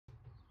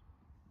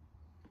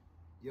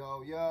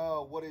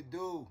Yo, what it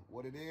do?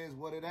 What it is,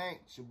 what it ain't.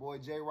 It's your boy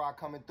J-Rock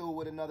coming through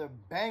with another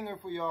banger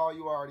for y'all.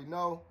 You already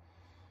know.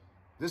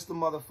 This the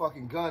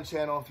motherfucking gun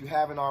channel. If you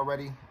haven't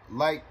already,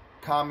 like,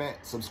 comment,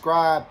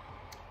 subscribe.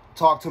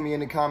 Talk to me in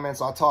the comments.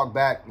 I'll talk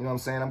back. You know what I'm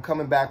saying? I'm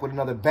coming back with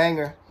another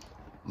banger.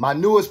 My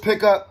newest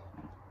pickup.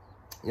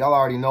 Y'all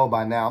already know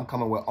by now. I'm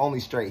coming with only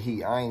straight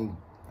heat. I ain't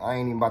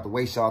even about to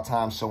waste y'all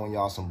time showing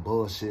y'all some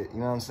bullshit. You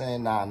know what I'm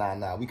saying?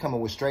 Nah. We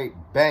coming with straight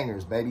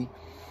bangers, baby.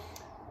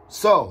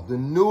 So, the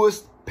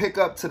newest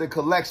pickup to the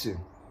collection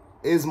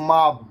is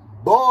my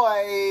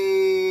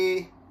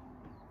boy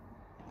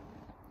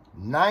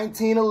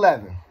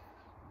 1911.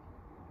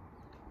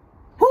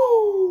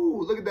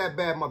 Woo! Look at that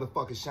bad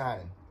motherfucker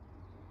shining.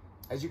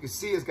 As you can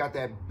see, it's got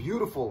that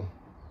beautiful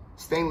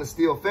stainless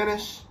steel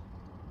finish.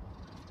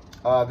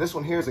 This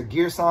one here is a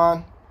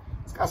Girsan.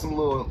 It's got some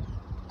little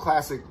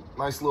classic,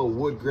 nice little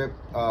wood grips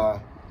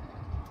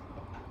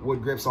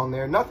on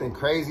there. Nothing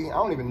crazy. I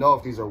don't even know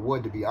if these are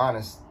wood, to be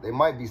honest. They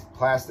might be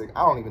plastic.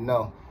 I don't even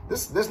know.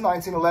 This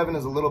 1911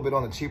 is a little bit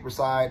on the cheaper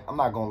side. I'm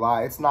not gonna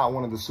lie. It's not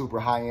one of the super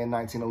high-end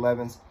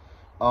 1911s.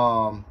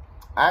 I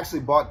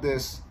actually bought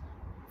this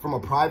from a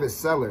private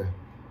seller.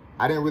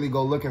 I didn't really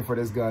go looking for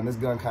this gun. This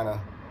gun kind of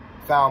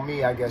found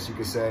me, I guess you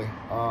could say.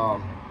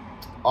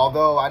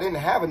 Although I didn't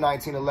have a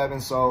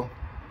 1911, so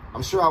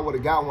I'm sure I would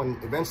have got one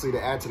eventually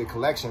to add to the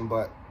collection,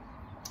 but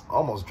I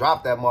almost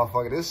dropped that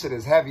motherfucker. This shit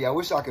is heavy. I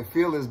wish I could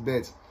feel this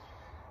bitch.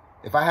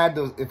 If I had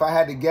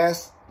to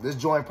guess, this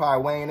joint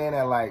probably weighing in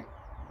at like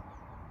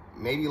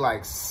maybe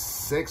like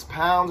 6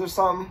 pounds or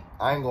something.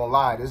 I ain't gonna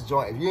lie. This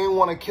joint, if you didn't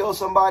want to kill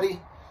somebody,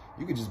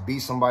 you could just beat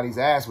somebody's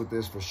ass with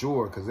this for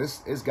sure, because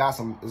it's got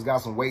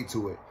some weight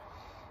to it.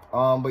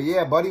 But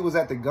yeah, buddy was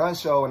at the gun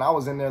show and I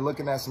was in there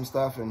looking at some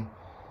stuff, and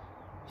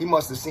he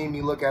must have seen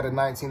me look at a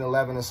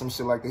 1911 or some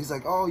shit like that. He's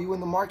like, "Oh, you in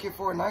the market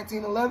for a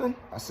 1911?"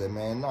 I said,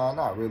 "Man, nah,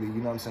 not really. You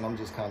know what I'm saying? I'm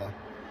just kind of..."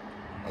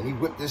 And he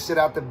whipped this shit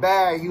out the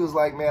bag. He was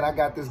like, "Man, I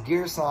got this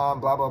Girsan,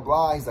 blah, blah,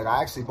 blah." He's like,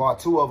 "I actually bought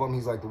 2 of them."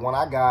 He's like, "The one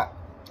I got,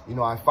 you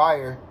know, I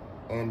fire,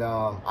 and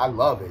I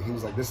love it." He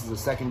was like, "This is a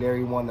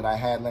secondary one that I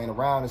had laying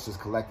around. It's just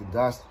collected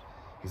dust."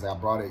 He's like, "I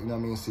brought it, you know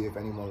what I mean, see if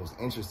anyone was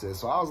interested."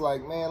 So I was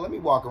like, man, let me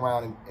walk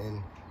around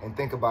and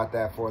think about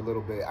that for a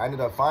little bit. I ended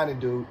up finding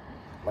dude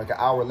like an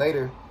hour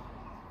later.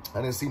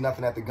 I didn't see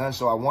nothing at the gun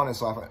show I wanted,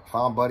 so I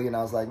found Buddy, and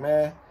I was like,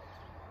 "Man,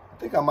 I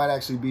think I might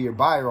actually be your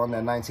buyer on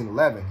that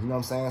 1911. You know what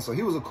I'm saying? So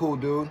he was a cool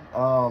dude.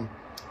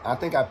 I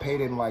think I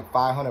paid him like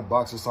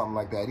 $500 or something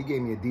like that. He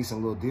gave me a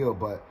decent little deal,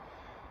 but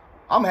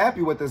I'm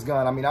happy with this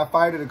gun. I mean, I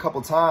fired it a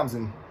couple times,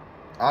 and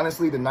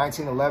honestly, the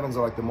 1911s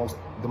are like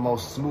the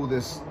most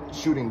smoothest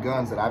shooting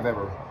guns that I've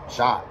ever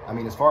shot. I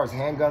mean, as far as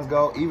handguns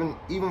go,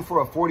 even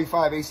for a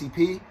 45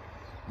 ACP,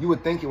 you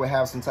would think it would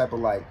have some type of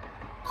like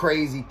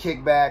crazy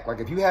kickback. Like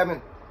if you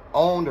haven't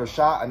owned or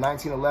shot a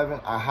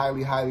 1911, I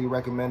highly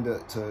recommend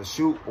to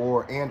shoot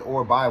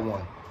or buy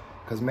one,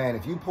 because man,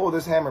 if you pull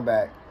this hammer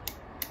back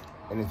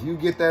and if you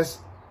get that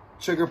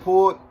trigger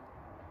pulled,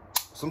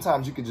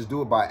 sometimes you could just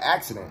do it by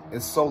accident.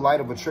 It's so light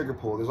of a trigger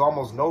pull. There's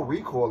almost no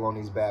recoil on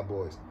these bad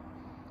boys.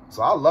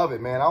 So I love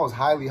it, man. I was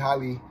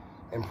highly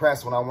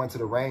impressed when I went to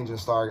the range and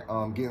started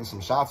getting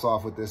some shots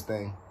off with this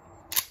thing.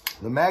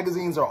 The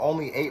magazines are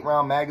only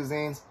 8-round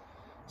magazines.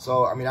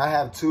 So, I mean, I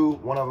have 2.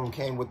 One of them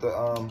came with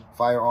the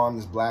firearm,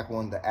 this black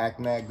one, the ACT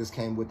mag. This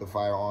came with the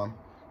firearm.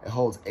 It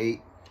holds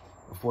 8,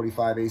 a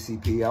 45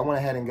 ACP. I went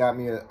ahead and got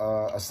me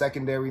a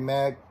secondary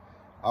mag.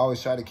 I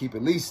always try to keep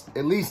at least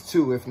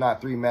 2, if not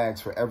 3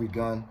 mags for every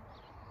gun.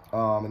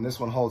 And this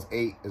one holds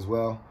 8 as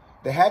well.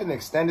 They had an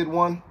extended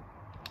one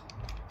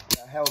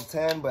that held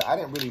 10, but I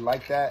didn't really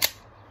like that.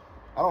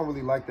 I don't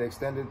really like the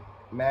extended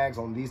mags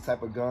on these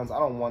type of guns. I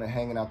don't want it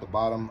hanging out the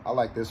bottom. I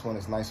like this one.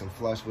 It's nice and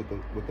flush with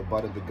the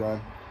butt of the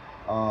gun.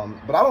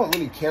 But I don't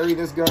really carry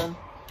this gun.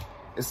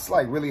 It's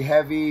like really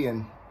heavy,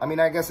 and I mean,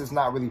 I guess it's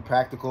not really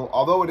practical,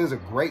 although it is a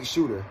great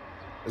shooter.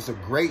 It's a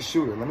great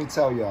shooter. Let me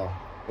tell y'all,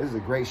 this is a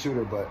great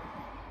shooter, but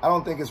I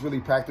don't think it's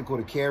really practical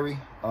to carry.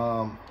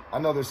 I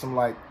know there's some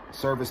like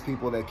service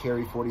people that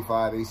carry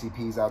 45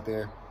 ACPs out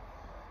there.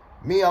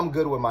 Me, I'm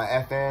good with my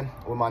FN,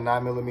 with my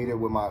 9mm,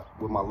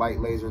 with my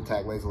light laser,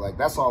 attack laser. Like,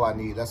 that's all I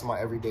need. That's my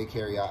everyday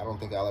carry. I don't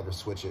think I'll ever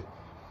switch it.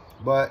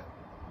 But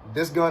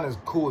this gun is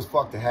cool as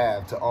fuck to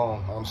have, to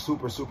own. I'm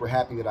super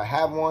happy that I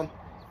have one,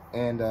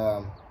 and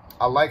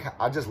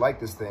I just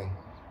like this thing.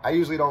 I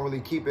usually don't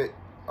really keep it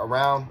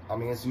around. I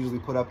mean, it's usually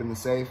put up in the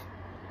safe,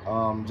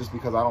 just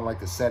because I don't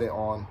like to set it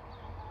on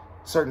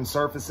certain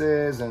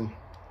surfaces, and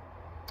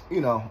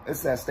you know,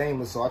 it's that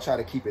stainless, so I try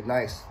to keep it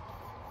nice.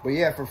 But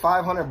yeah, for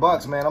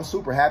 $500, man, I'm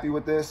super happy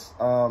with this.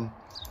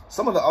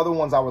 Some of the other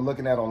ones I were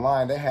looking at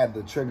online, they had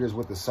the triggers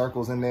with the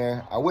circles in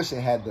there. I wish it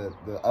had the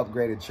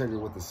upgraded trigger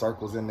with the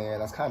circles in there.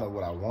 That's kind of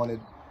what I wanted.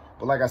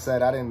 But like I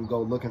said, I didn't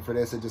go looking for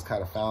this. It just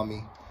kind of found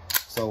me.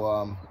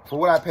 So for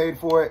what I paid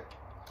for it,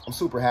 I'm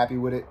super happy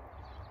with it.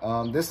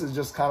 This is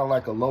just kind of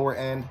like a lower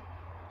end.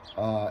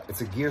 It's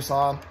a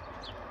Girsan.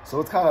 So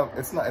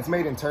it's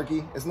made in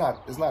Turkey. It's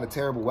not a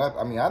terrible weapon.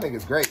 I mean, I think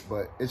it's great,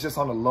 but it's just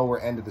on the lower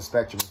end of the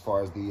spectrum as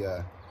far as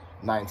the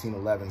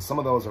 1911. Some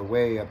of those are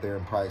way up there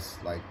in price,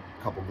 like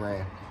a couple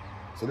grand.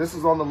 So this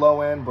is on the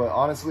low end, but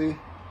honestly,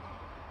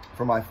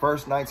 for my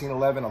first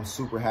 1911, I'm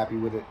super happy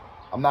with it.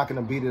 I'm not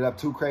gonna beat it up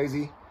too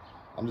crazy.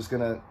 I'm just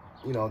gonna,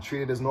 you know,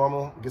 treat it as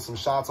normal, get some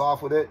shots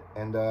off with it,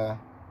 and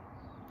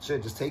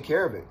shit, just take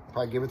care of it.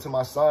 Probably give it to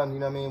my son, you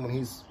know what I mean, when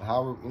he's,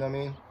 however, you know what I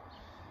mean?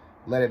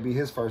 Let it be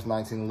his first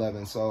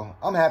 1911. So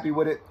I'm happy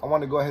with it. I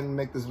wanted to go ahead and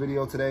make this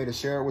video today to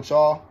share it with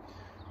y'all.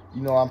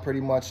 You know, I'm pretty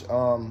much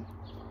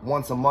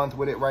once a month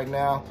with it right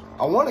now.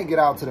 I want to get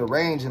out to the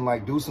range and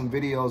like do some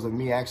videos of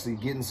me actually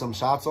getting some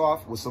shots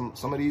off with some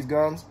of these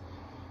guns.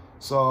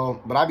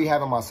 So, but I be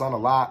having my son a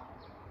lot.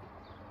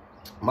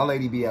 My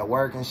lady be at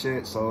work and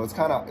shit, so it's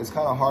kind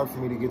of hard for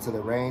me to get to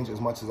the range as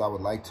much as I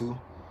would like to.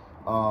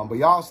 But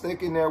y'all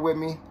stick in there with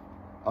me.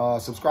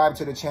 Subscribe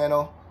to the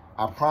channel.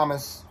 I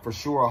promise for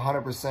sure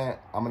 100%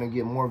 I'm gonna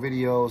get more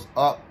videos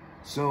up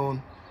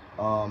soon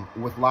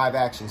with live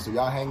action. So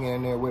y'all hang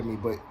in there with me.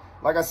 But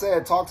like I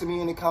said, talk to me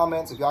in the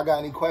comments if y'all got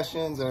any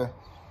questions or,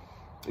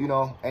 you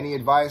know, any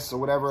advice or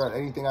whatever,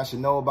 anything I should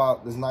know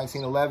about this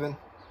 1911.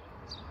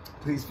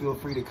 Please feel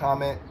free to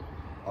comment.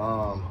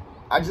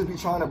 I just be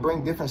trying to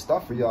bring different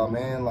stuff for y'all,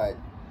 man. Like,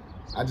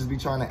 I just be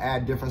trying to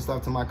add different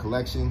stuff to my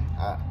collection.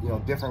 You know,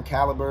 different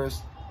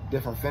calibers,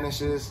 different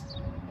finishes.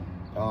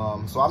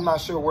 So I'm not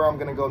sure where I'm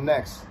gonna go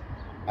next.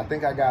 I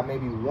think I got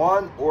maybe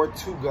 1 or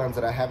 2 guns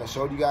that I haven't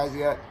showed you guys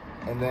yet.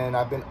 And then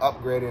I've been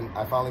upgrading.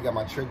 I finally got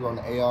my trigger on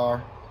the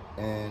AR,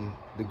 and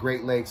the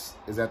Great Lakes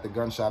is at the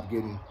gun shop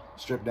getting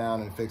stripped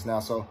down and fixed now.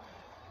 So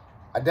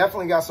I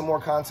definitely got some more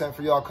content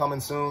for y'all coming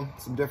soon.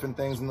 Some different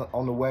things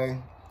on the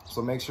way.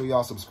 So make sure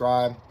y'all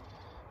subscribe.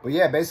 But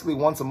yeah, basically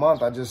once a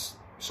month, I just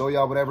show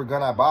y'all whatever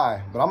gun I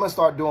buy. But I'm gonna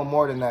start doing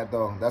more than that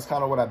though. That's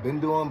kind of what I've been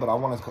doing, but I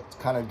want to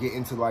kind of get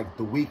into like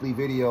the weekly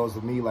videos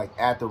of me like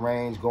at the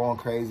range, going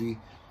crazy,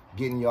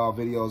 getting y'all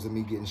videos of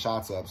me getting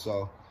shots up.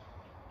 So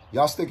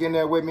y'all stick in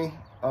there with me.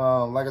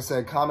 Like I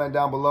said, comment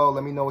down below.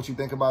 Let me know what you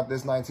think about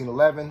this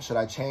 1911. Should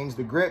I change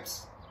the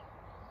grips?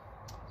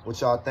 What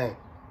y'all think?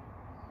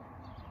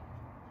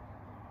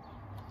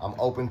 I'm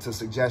open to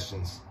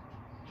suggestions.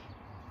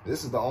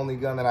 This is the only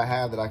gun that I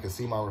have that I can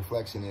see my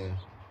reflection in.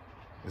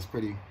 It's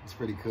pretty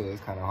cool.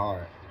 It's kind of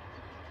hard.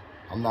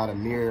 I'm not a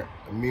mirror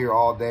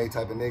all day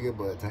type of nigga,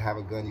 but to have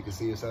a gun you can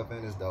see yourself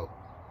in is dope.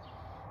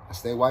 I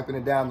stay wiping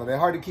it down though. They're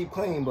hard to keep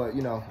clean, but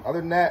you know,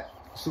 other than that,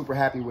 super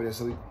happy with it.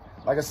 So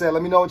like I said,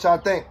 let me know what y'all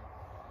think.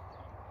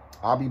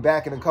 I'll be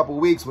back in a couple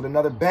weeks with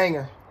another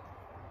banger.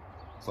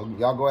 So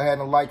y'all go ahead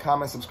and like,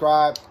 comment,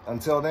 subscribe.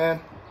 Until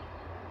then,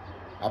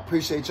 I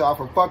appreciate y'all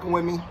for fucking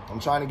with me. I'm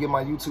trying to get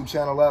my YouTube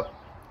channel up.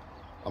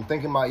 I'm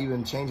thinking about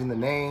even changing the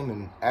name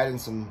and adding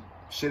some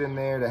shit in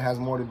there that has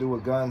more to do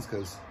with guns,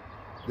 because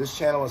this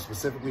channel is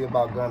specifically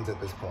about guns at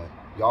this point.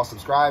 Y'all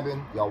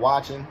subscribing, y'all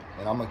watching,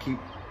 and I'm gonna keep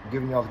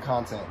giving y'all the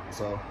content.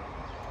 So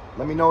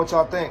let me know what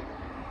y'all think.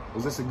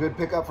 Was this a good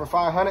pickup for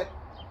 500?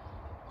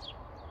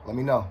 Let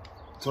me know.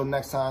 Until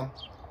next time,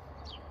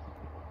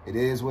 it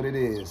is what it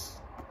is.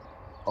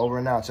 Over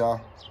and out,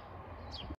 y'all.